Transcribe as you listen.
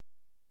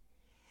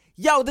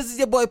Yo, this is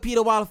your boy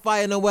Peter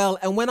Wildfire Noel,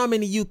 and when I'm in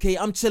the UK,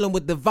 I'm chilling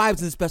with the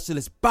vibes and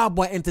specialist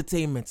Babwah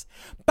Entertainment.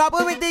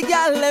 Babwah with the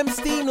gal, them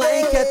steam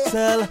like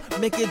kettle.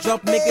 Make it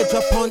drop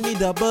on the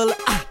double.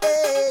 Ah.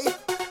 Hey,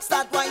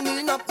 start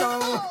winding up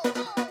now.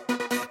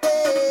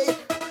 Hey,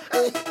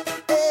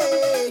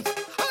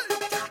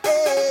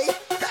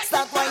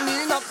 start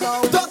winding up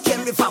now. Don't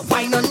care if I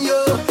whine on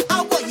you.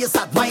 I want you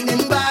start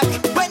whining back.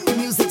 When the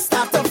music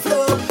start to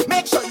flow,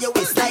 make sure your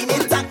waistline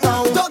intact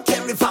now. Don't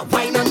care if I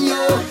whine on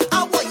you.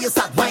 You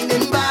start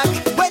whining back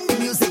when the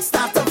music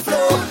start to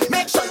flow.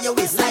 Make sure your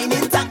waistline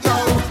intact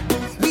now.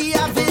 We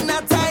having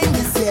a time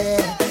this year.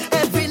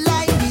 Every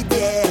line be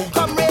there.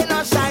 Come rain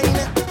or shine,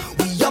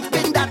 we up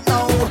in that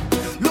now.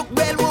 Look,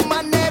 well,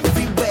 woman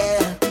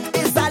everywhere.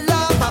 It's a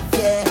love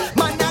affair.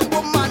 Man and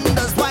woman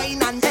does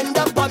wine and end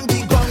up on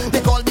the ground.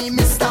 They call me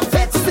Mr.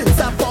 Fett. Since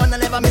I'm born, I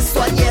never missed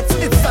one yet.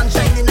 It's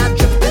sunshine and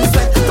dripping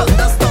sweat.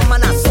 Thunderstorm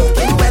and I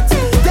soaking wet.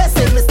 They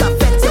say Mr.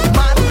 Fett, you're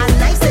mad,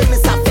 and I say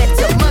Mr. Fett,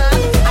 you're mad.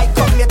 I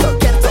come here to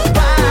get to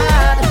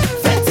bad.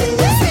 Fetting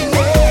is the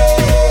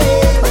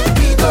name.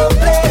 We don't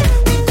play.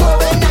 We go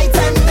in night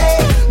and day.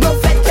 No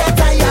fet get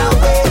our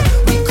way.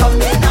 We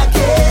come in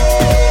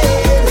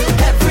again.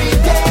 Every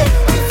day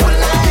we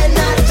full of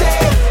energy.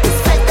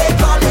 It's like they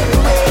call it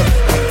way.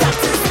 Like that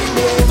is the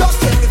name. Don't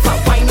care if I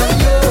whine on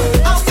you.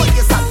 I want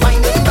you start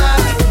whining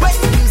back. When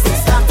the music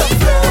start to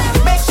flow,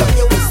 make sure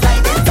your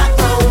waistline intact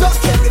now. Don't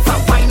care if I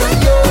whine on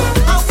you.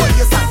 I want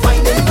you start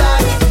whining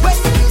back. When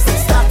the music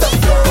start to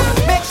flow,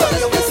 make sure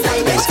your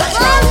waistline intact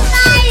now.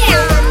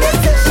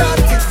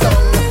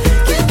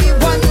 Give me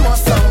one more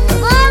song.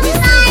 We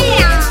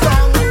still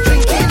strong,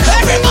 drinking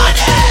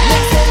everybody.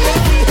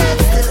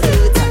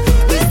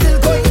 We still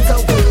going to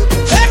work.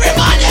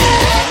 Everybody!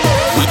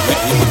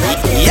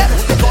 Yep,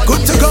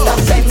 good to go.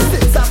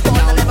 Since I'm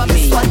born, I never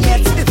miss one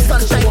yet. It's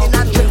sunshine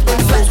and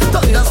dripping sweat.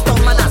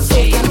 Thunderstorm and I'm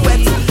soaking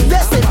wet.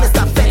 They say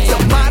Mr. Fett,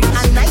 you're mad,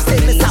 and I say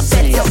Mr.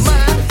 Fett, you're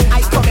mad.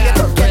 I come here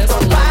to get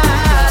on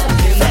bad.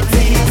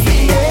 Fetting is the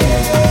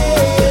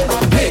name.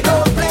 We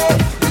don't play.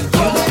 We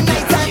go in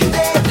night and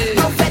day.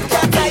 No fet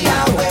get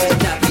our way.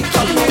 We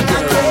come in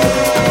again.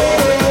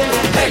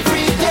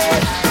 Every day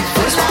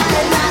we full of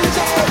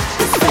energy.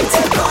 It's like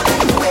they call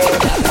it way.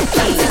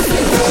 That is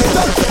the name.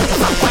 Don't care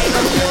if I whine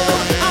on you.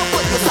 I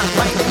want you start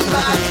whining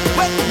back.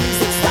 When the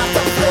music start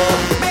to flow,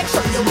 make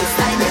sure your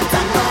waistline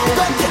intact now.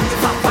 Don't care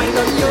if I whine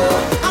on you.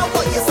 I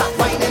want you start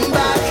whining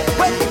back.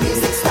 When the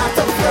music start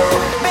to flow,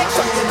 make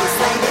sure your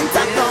waistline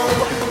intact now.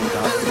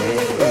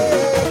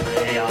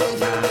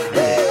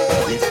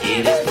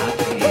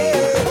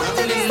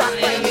 Start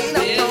whining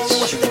up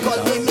now. They call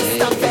me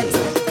Mr. Fett.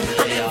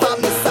 I never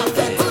miss a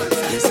Fett.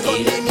 They call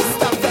me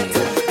Mr. Fett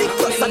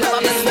because I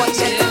never miss one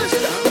yet.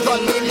 They call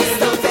me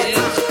Mr. Fett.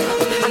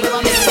 I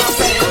never miss a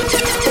Fett.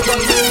 They call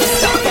me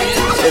Mr. Fett.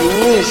 The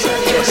music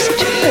just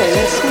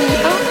turns me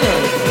on.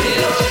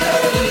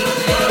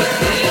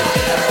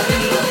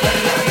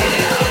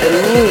 The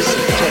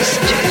music just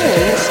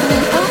turns me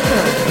on.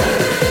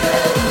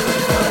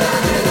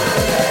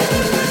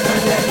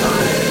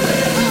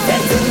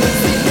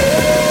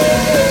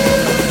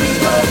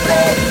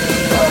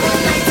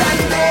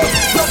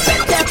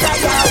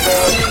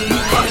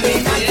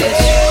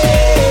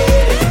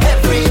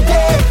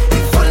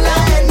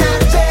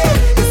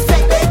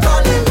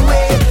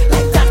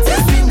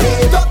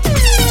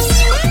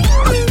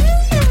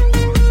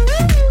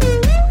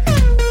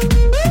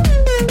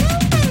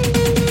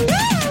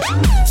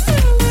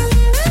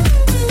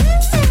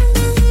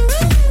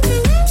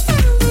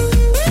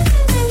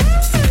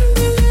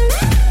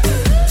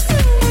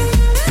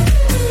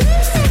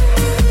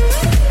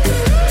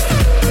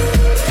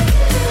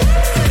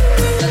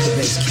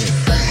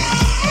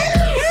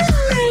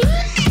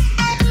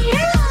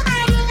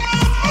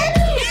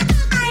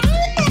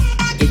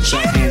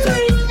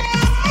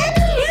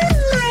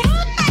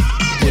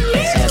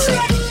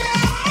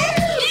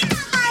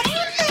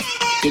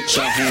 Get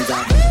your hands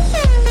up.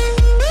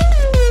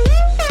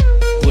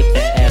 Put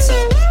that ass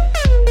up.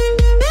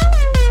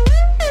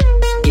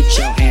 Get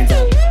your hands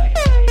up.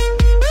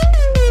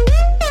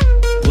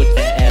 Put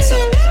that ass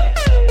up.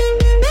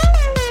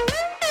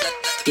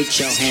 Get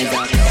your hands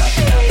up.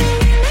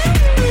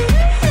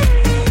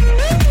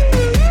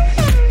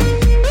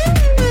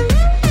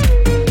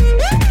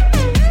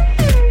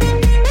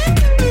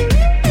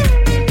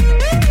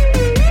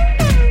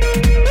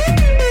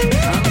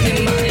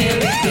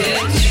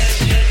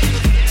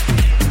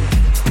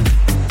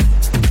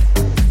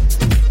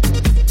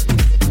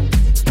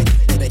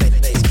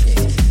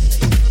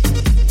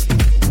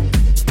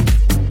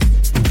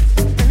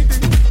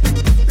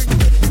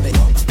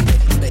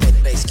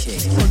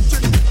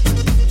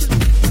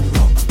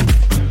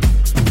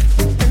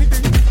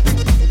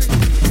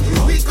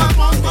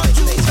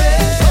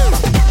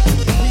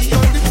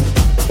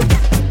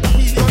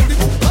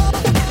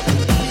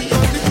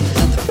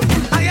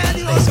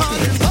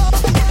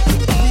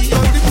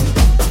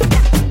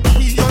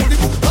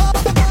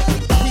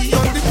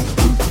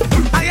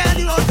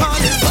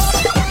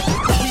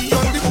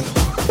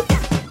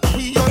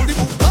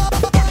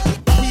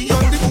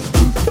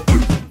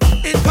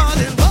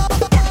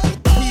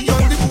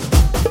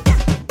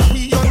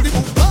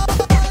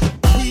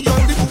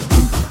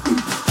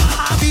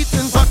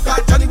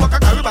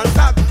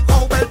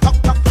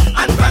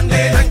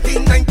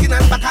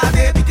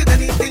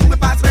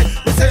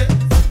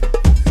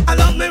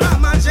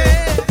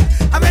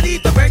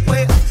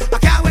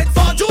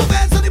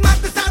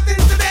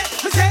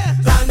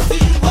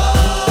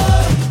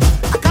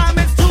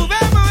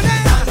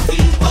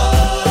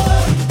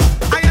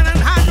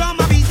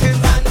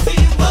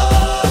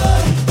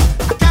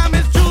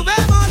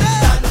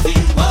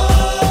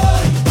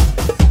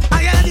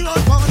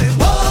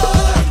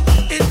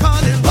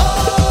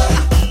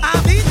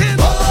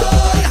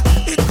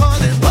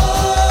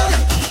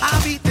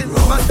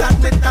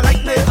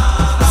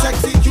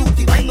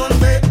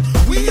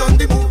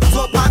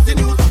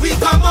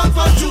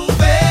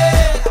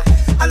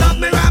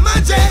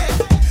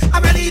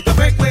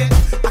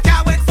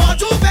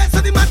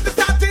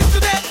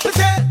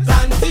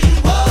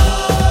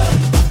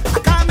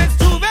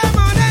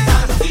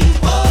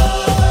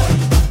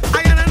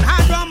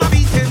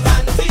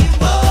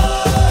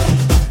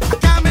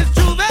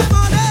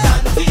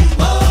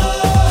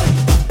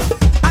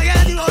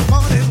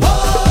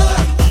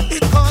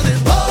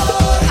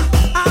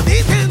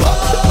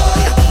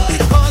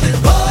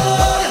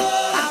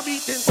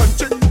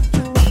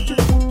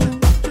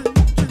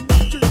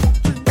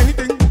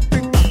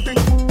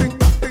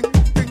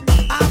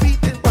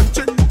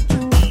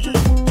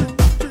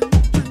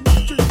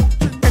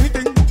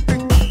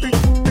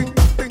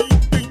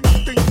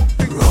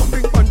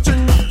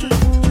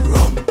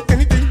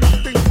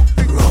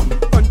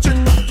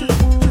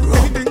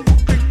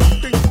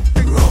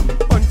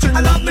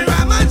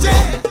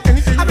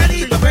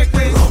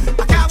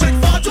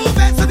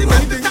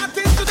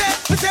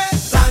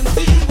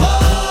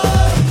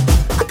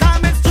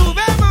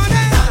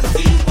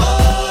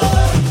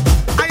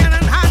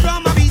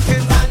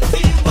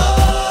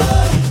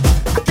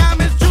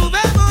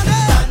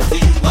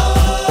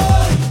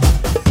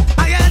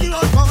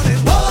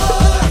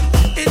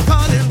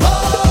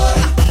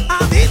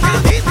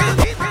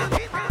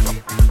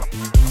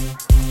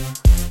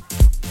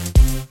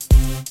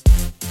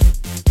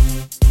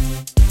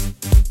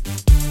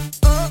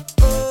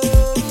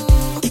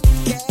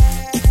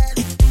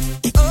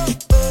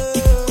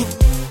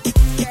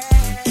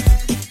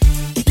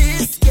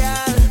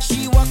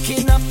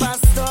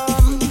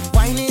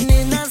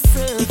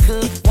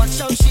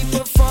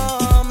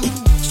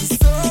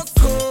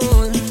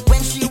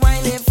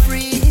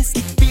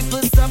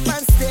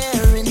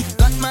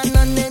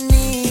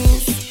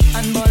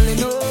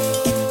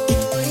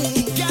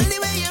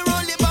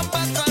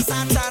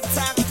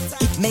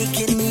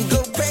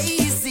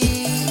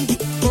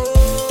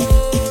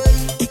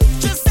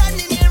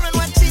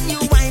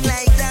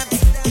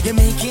 You're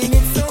making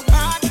it so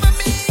hard for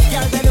me.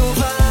 Girl, bend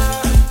over,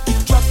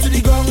 drop to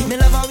the ground. Me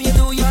love how you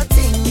do your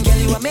thing. Girl,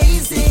 you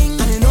amazing,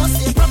 and you know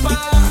stay proper.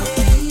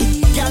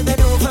 Girl,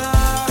 bend over,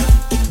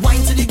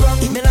 wine to the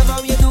ground. Me love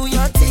how you do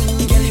your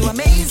thing. Girl, you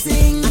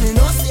amazing, and you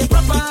know stay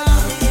proper.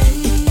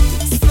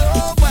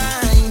 Slow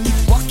wine,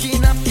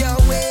 walking up your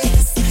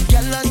waist.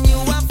 Girl, on you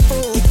are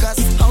focus,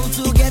 how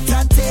to get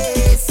a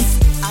taste.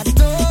 I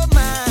don't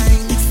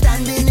mind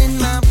standing in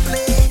my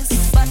place,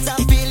 but I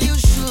feel you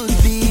should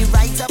be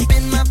right up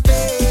in my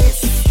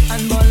face.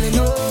 And balling,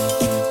 oh,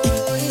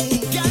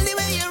 girl, the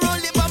way you roll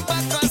the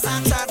bumper cause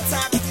heart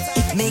attack,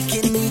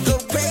 making me go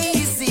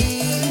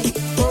crazy.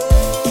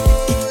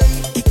 Oh,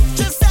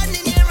 just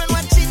standing here and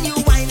watching you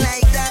whine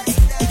like that.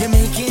 You're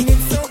making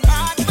it so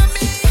hard for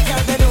me.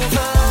 Girl, bend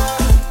over,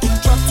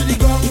 drop to the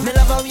ground. Me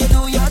love how you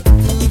do your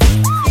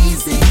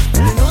easy,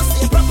 you know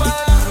stay proper.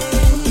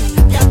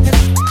 Girl,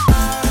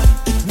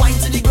 wine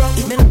to the ground.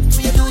 Me love how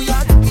you do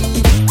your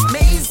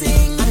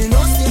amazing, and you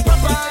know stay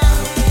proper.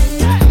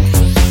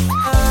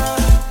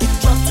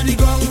 Drop to the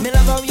ground. Me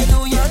love how you do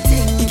your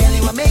thing. Girl,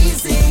 you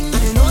amazing,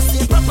 and you know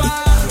stay proper.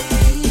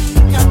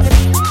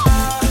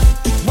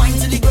 Wine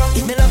to the ground.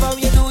 Me love how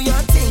you do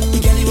your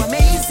thing. Girl, you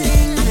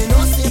amazing, and you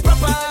know stay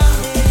proper.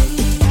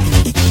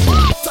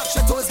 Touch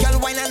your toes, girl,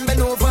 wine and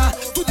bend over.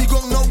 To the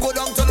ground now, go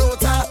down to lower.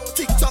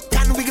 TikTok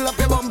can wiggle up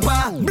your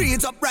bumper. Bring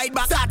it up right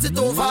back, start it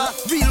over.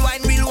 Real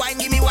wine,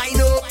 give me wine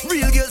up.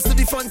 Real girls to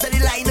the front of the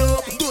line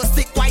up. Don't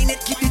stick wine it,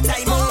 keep the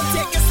time up.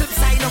 Take a step,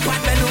 sign up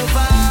and bend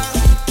over.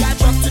 Girl,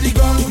 drop to the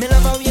ground. Me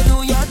love how you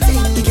do your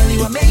thing. Girl,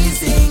 you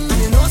amazing,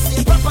 and you know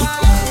stay proper.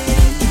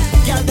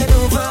 Girl, bend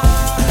over,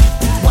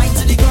 wine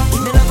to the ground.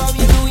 Me love how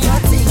you do your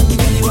thing.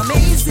 Girl, you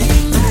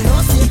amazing, and you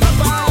know stay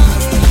proper.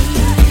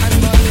 And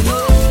balling,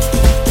 oh,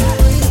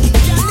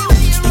 girl, the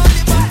way you roll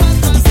the bumper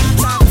cause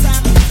heart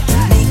attack,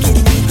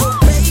 making me go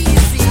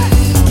crazy.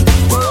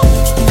 Oh,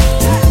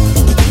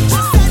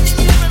 just standing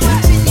here and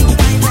watching you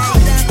whine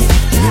like that.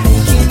 You're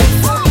making it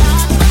so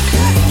hard for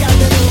me. Girl,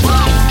 bend over,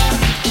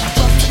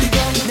 drop to the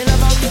ground. Me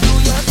love how you do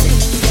your thing.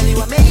 Girl, you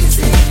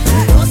amazing, and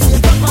you know stay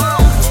proper.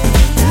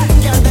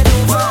 Girl, bend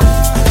over,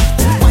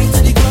 wine to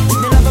the ground. Me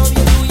love how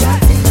you do your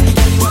thing.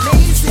 Girl, you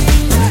amazing,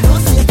 and you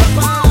know stay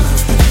proper.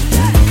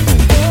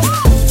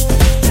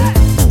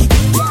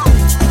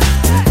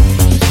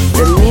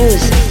 The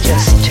music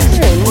just turns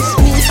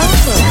me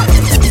on.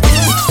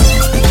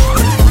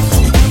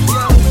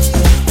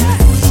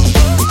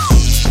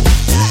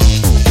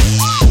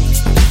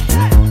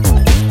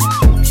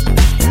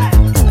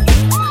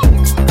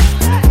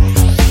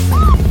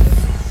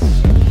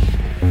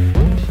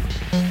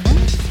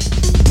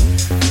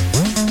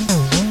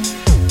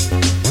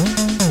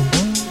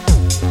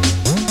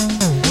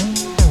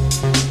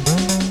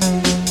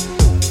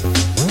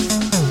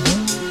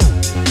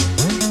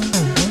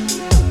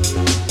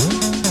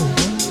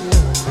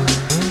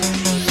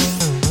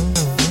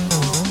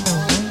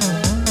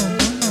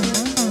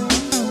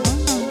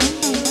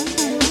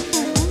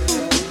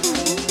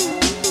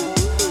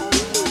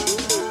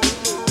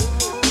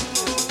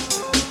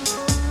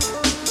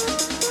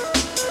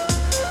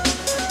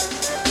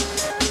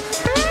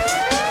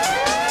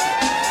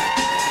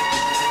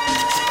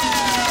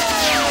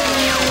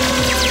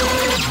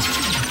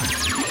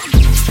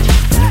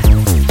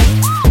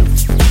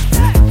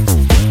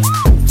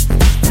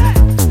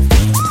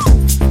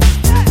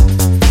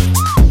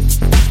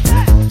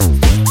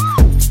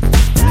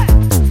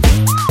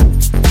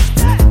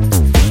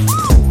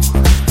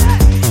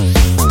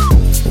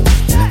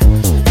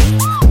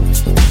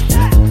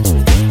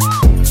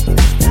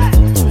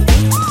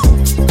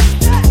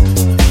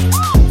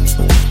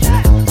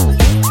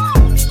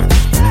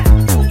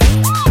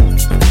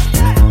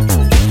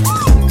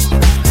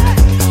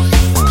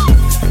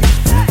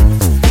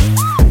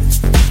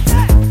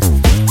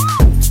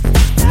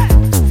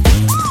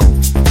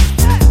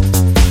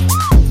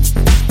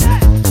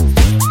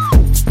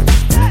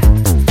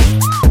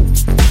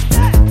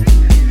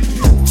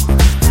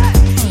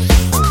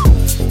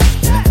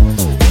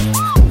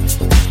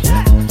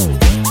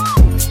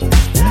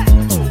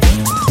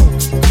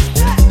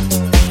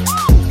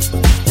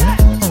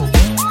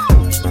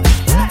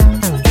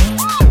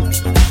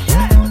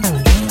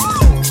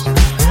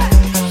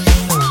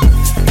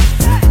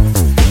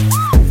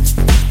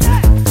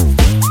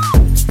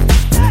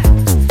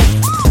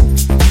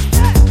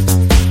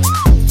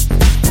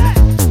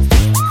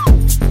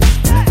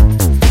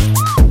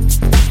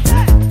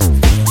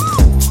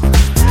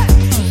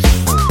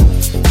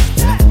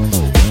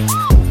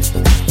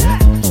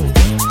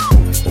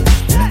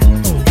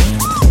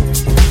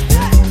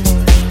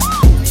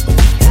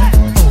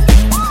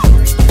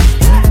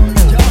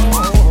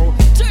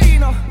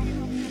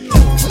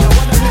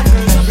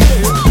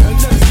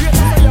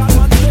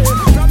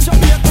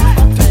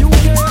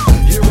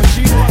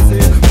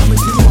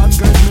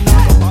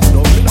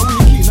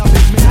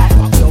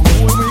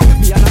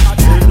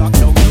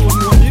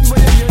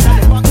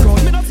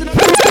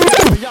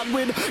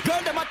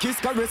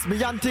 caress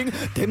me and ting.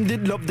 Them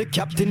did love the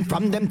captain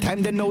from them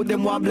time. They know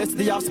them want bless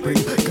the offspring.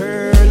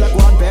 Girl, like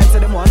one bag, so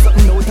them want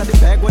something out of the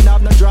bag.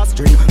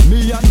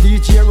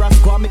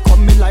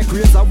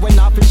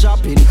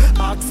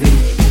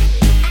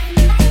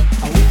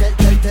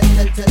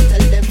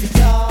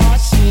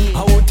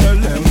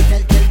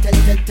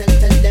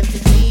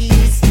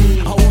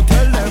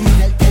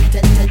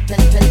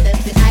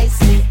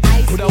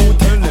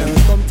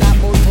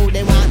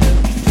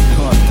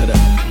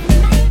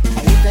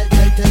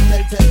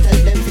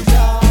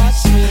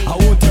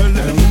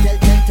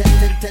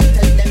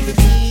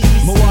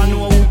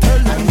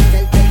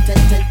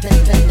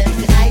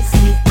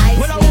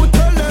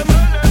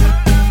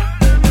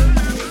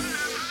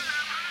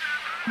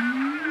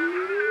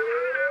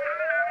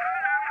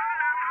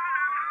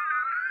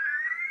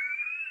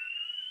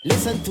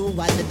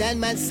 what the dead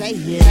man say.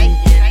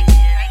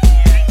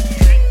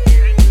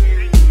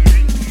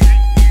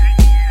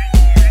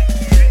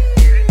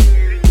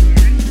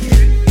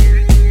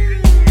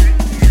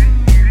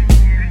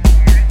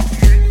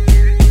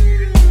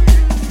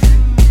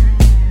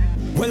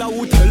 Well, I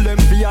would tell them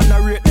fi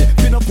narrate me.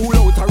 Fi no fool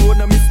out a road,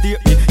 no mistake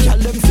me. Y'all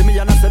them see me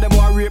and I say them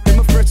want rape me.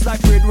 Me fresh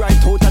like bread right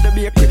out of the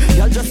bakery.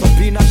 Y'all just up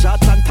in a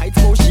shots and tights,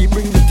 how she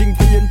bring the thing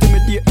fi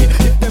intimidate me.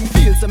 If them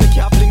feel so me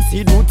can't fling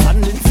seed, roots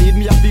and linseed,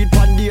 me a feed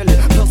pan daily.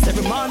 Plus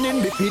every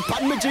morning, big feet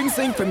pan me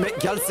jinxing fi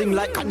make y'all sing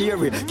like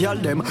canary. Y'all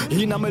them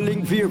in a me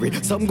link vary.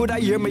 Some good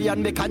I hear me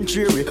and me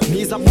contrary.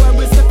 Me's a boy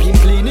with stepping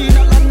clean in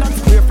a London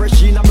square,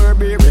 fresh in a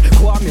Burberry.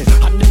 Kwame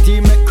and the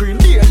team make cream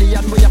daily,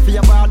 and we a fi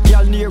a bad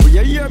y'all near.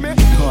 You hear me?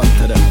 Come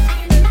to them.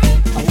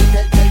 I will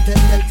tell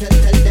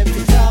them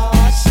to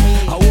touch me.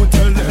 I won't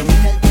tell them.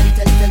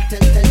 Tell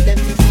them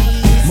to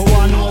tease Me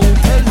want know who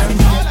tell them.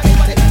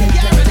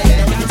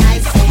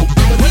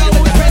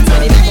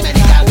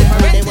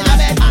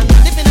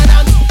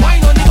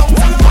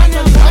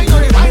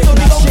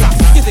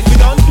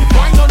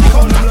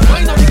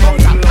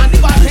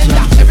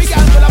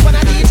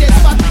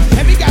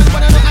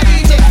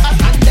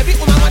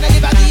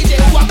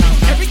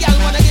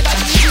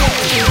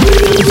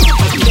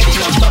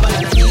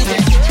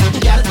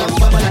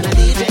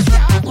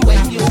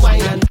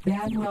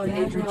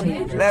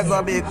 Let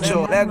go big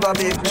show, let go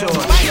big show.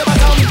 Mind your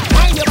bottom,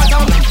 mind your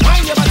bottom,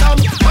 mind your bottom,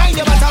 mind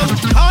your bottom.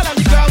 All on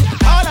the ground,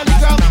 all on the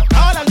ground,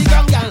 all on the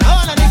ground, girl.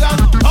 All on the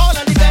ground, all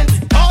on the fence,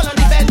 all on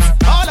the fence,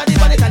 all on the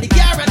bonnet and the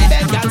car and the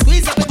bed. Girl,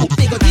 squeeze up with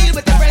they go deal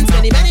with the friends.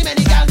 Many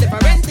girls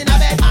different in a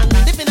bed and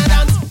dip in a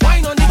dance.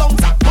 Wine on the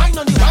bouncer, wine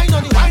on the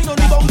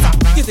bouncer.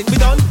 You think we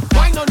done?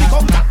 Wine on the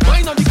counter,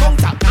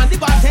 and the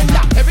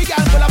bartender. Every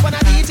girl pull up on a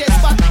DJ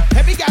spot.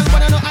 Every girl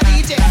wanna know a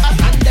DJ spot,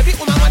 and every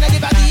woman wanna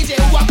give a DJ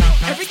walk.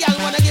 Every girl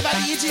wanna give a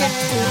DJ.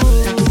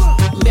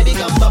 Baby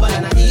come bubble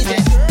and a DJ.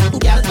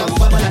 Girl come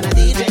bubble and a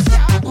DJ.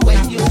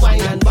 When you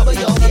wine and bubble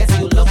your waist,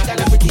 you look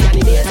kinda pretty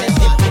and amazing.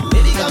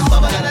 Baby come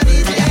bubble and a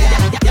DJ.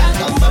 Girl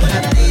come bubble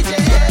and a DJ.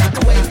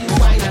 When you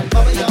wine and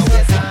bubble your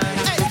waistline.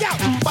 Hey girl,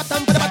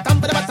 bottom for the bottom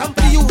for the bottom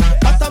for you.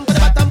 Bottom for the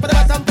bottom for the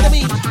bottom for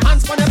me.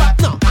 Hands for the back,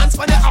 no hands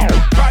for the out.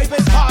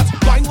 Private part,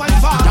 wine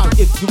far. Now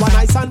if you are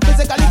nice and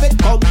physically fit,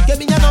 come give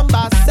me your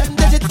number, 7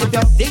 digits. If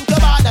you think you're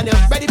bad and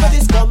you're ready for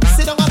this, come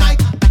sit on my mic.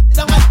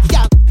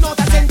 Yeah, not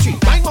a century,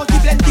 wine out the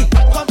plenty.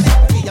 Come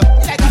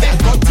like the best,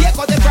 come take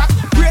out the crack.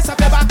 Brace up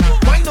your back,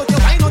 wine out your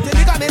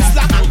ligaments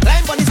slack. And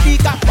climb on the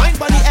speaker, wine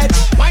on the edge.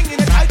 Wine in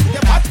the tight with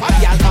your pot.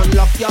 Y'all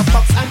unlock your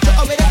box and throw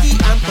away the key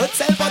and put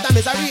self out of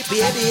misery,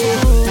 baby.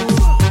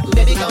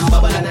 Baby come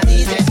bubble and a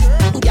DJ.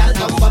 Y'all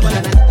come bubble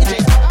and a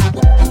DJ.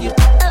 You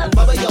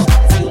bubble your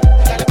you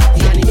gotta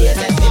be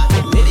animated.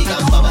 Baby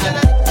come bubble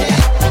and a DJ.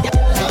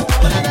 Come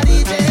bubble and a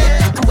DJ.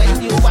 When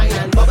you wine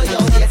and bubble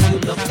your yes, you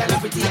look kinda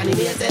pretty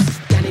animated.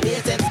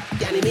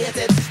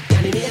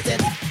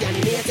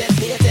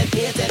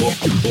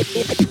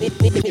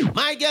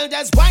 My girl,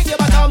 just wind your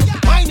bottom,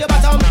 wind your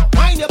bottom,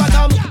 wind your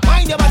bottom,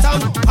 wind your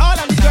bottom. All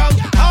on the ground,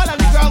 all on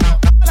the ground,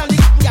 all on the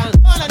girl,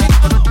 all on the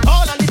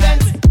all on the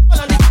fence, all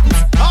on the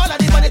all on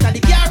the bonnet and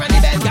the car and the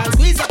bed. Girl,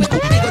 squeeze up with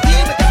me, go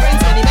deal with the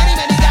friends. Many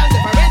girls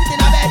different in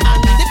a bed and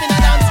dip in a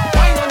dance.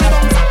 Wine on the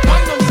bouncer,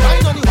 wine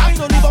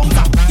on the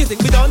bouncer. You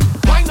think we done?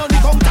 Wine on the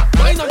counter,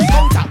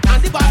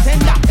 and the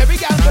bartender. Every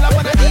girl pull up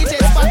on a DJ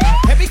spot.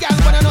 Every girl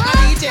wanna know a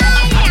DJ,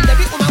 and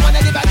every woman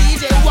wanna give a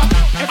DJ walk.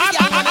 Every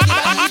girl wanna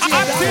give a DJ.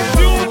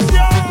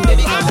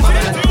 Baby come bubble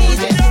and a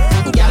DJ.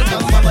 Girl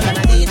come bubble and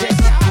a DJ.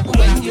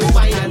 When you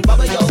wine and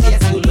bubble your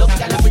waist, you look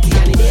kinda pretty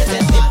and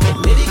amazing.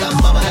 Baby come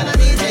bubble and a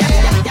DJ.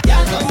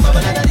 Girl come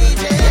bubble and a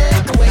DJ.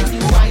 When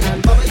you wine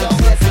and bubble your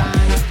waistline.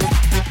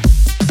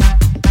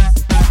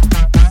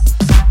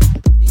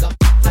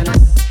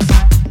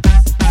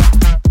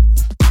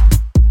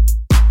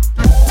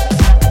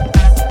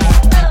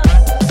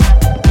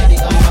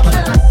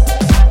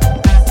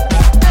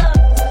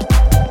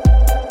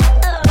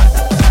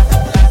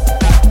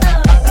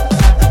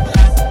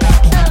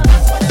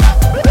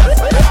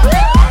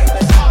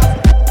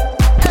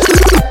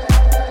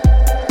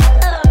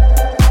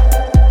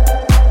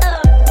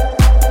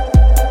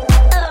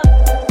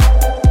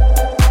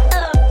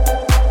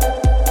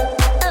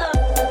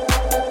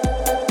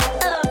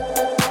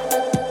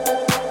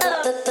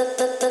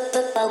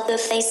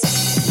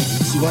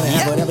 She wanna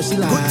have whatever she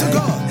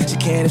like. She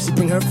can if she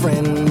bring her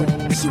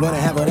friend. She wanna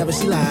have whatever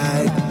she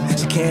like.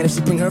 She can if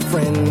she bring her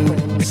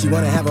friend. She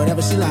wanna have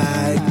whatever she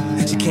like.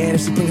 She can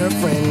if she bring her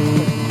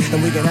friend.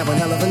 And we can have a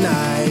hell of a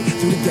night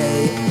through the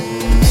day.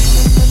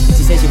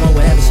 She said she want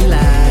whatever she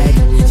like.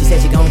 She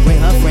said she gon' bring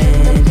her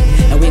friend.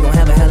 And we gon'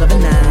 have a hell of a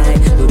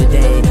night through the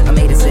day. I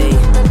made her say.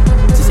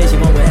 She said she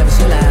want whatever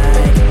she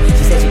like.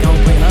 She said she gon'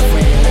 bring her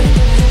friend.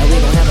 And we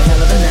gon' have a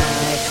hell of a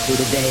night through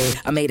the day.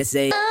 I made her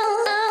say.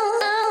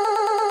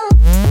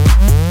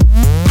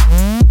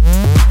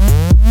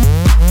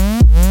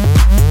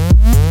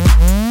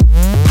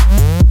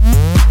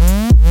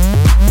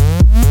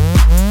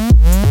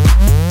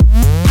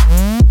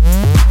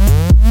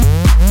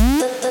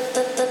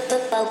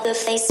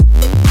 Face.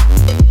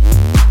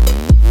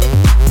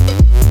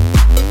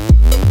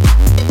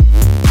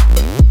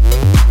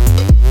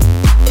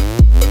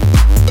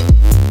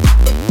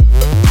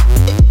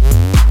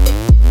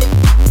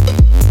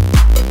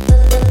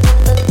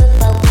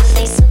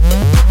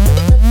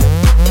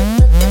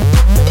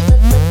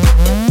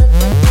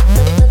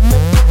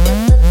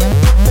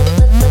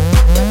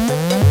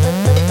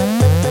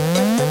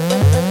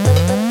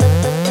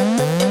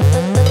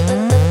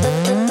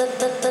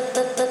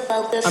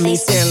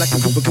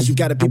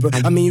 got a peeper.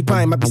 I mean, you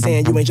probably might be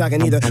saying you ain't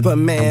jocking either. But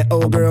man,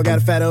 old girl got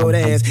a fat old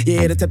ass.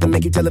 Yeah, the type to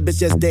make you tell a bitch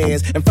just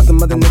dance. And fuck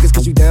them other niggas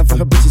cause you down for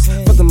her bitches.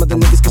 Fuck them other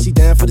niggas cause she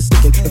down for the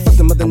sticking. And fuck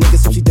them other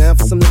niggas if she down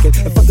for some licking.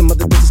 And fuck them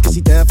other bitches cause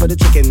she down for the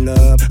tricking.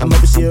 I'm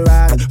hoping she a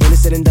rider. When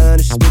it's said and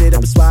done, if she spit it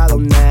up and swallow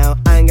now.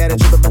 I ain't got a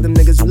trip about them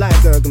niggas who like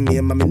her. Cause me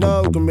and mommy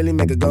know can really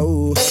make her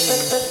go.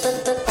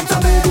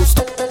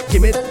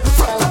 Give me that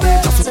front of me,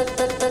 just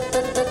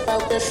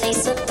about the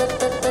face,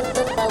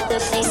 about the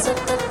face,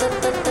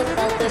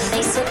 about the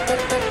face,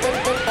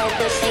 about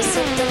the face,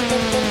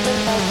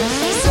 about the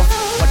face.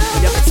 What do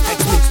you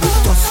expect me to do?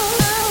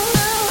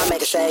 I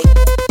make a say.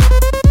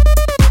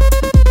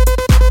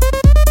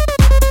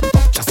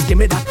 Just give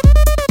me that.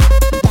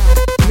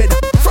 Give me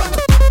that front.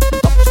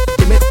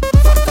 Give me that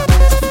front of me.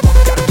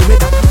 Give me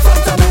that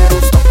front of me.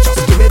 Stop.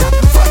 Just give me that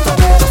front of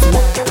me. Just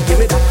walk. Give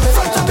me that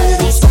front of me.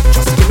 Stop.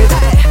 Just give me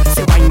that.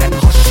 Say wine and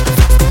hush.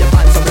 Your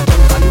bands on the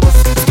front and bus.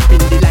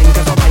 Skipping the line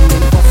 'cause I'm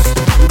whining bus.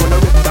 I'm gonna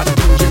rip that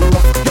engine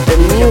rough. The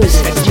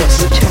music just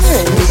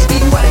turns.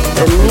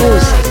 The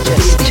music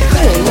just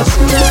turns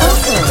me up.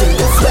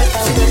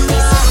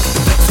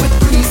 With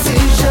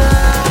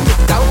precision,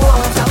 the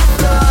water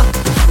flow.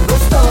 No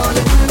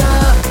stalling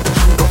now,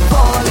 no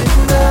falling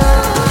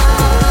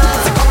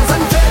now. So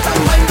concentrate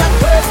and mind that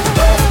pace.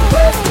 Turn it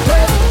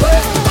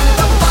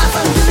up fast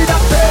and give me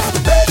that pace.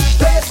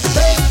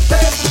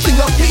 Bring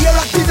up the air,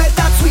 activate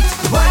that sweet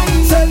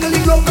wine.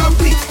 Circling round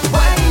complete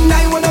wine. I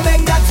wanna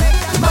make that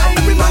mine.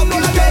 Every man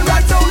will get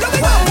right now. Let me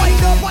go.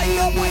 Wind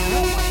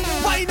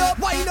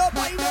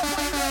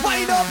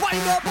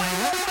up.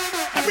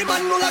 Every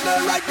man will have a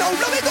right now.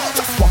 Let me go.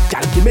 Just walk,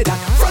 girl, give me that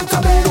front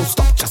of me. Don't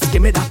stop. Just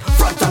give me that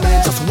front of me.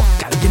 Just walk,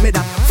 girl, give me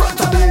that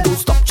front of me. Don't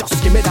stop.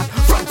 Just give me that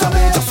front of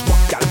me. Just walk,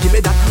 girl, give me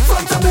that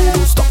front of me.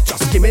 Don't stop.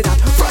 Just give me that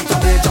front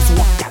of me. Just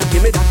walk, girl,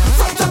 give me that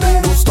front of me.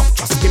 Don't stop.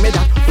 Just give me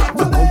that.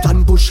 Run out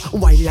and push,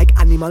 wild like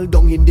animal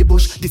down in the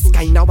bush. This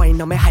kind of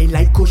wine on me high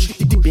like kush.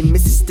 It dip in me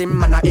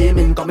system and I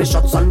aiming, got me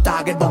shots on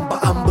target, bumper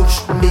ambush.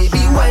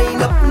 Baby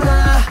wind up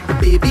now,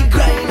 baby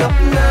grind up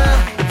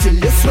now, till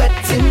you're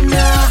sweating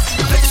now.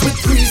 Flex with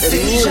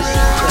precision,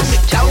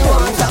 make that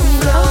water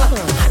flow.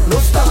 And no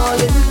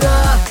stalling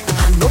now,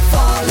 and no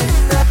falling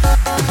now.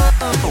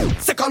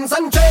 So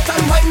concentrate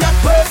and wind that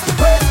pace.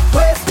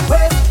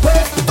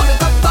 Turn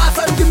it up fast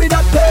and give me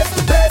that pace.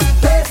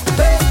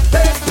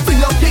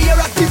 Bring up the air,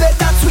 activate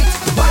that sweet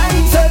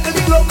wine. Circle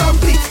the glow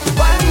complete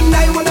wine. I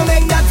wanna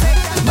make that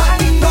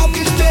mine. Knock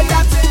it straight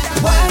that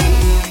wine.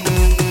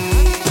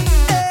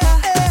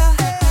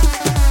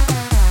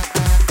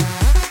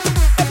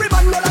 Every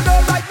man know a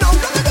girl right now.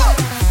 Let me go.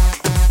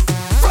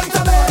 Front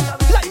of me,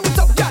 line it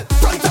up, girl.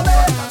 Front of me,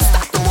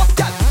 start to walk,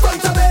 girl.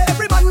 Front of me.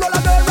 Every man know a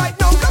girl right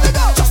now. Let me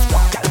go. Just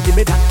walk, girl. Give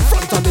me that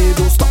front of me.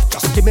 Don't stop.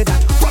 Just give me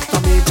that front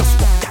of me. Just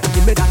walk, girl.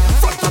 Give me that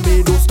front of me.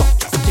 Don't stop.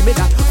 Just give me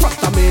that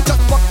front of me.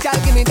 Just walk, girl.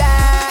 Give me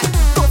that.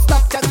 Don't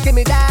stop. Just give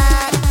me that.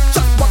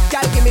 Just walk,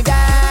 girl. Give me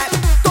that.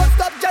 Don't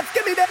stop. Just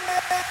give me that.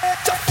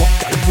 Just walk,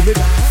 girl. Give me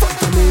that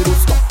front of me. Don't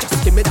stop. Just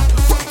give me that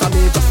front of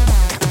me. Just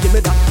walk, girl. Give me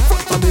that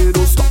front of me.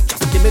 Don't stop.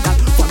 Just give me that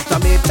front of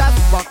me. Just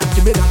walk.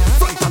 Give me that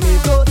front of me.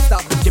 Don't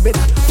stop. Give me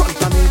that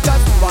front of me.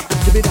 Just walk.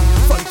 Give me that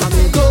front of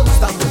me. Don't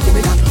stop. Give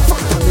me that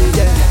front of me.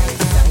 Yeah.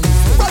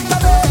 Front of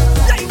me.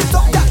 Line it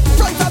up, girl.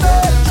 Front of me.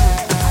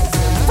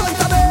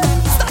 Front of me.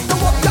 Start to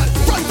walk, girl.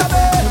 Front of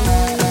me.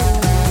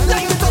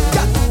 Line it up,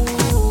 girl.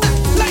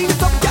 Line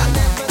it up, girl.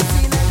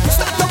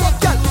 Start to walk,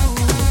 girl.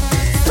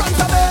 Front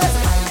of me.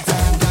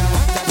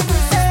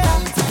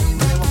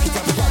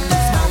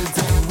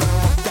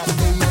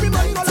 Every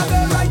man gonna go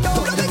right now.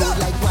 Let me go.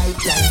 Like white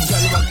line,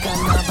 girl, rock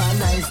and have a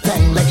nice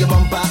time. Like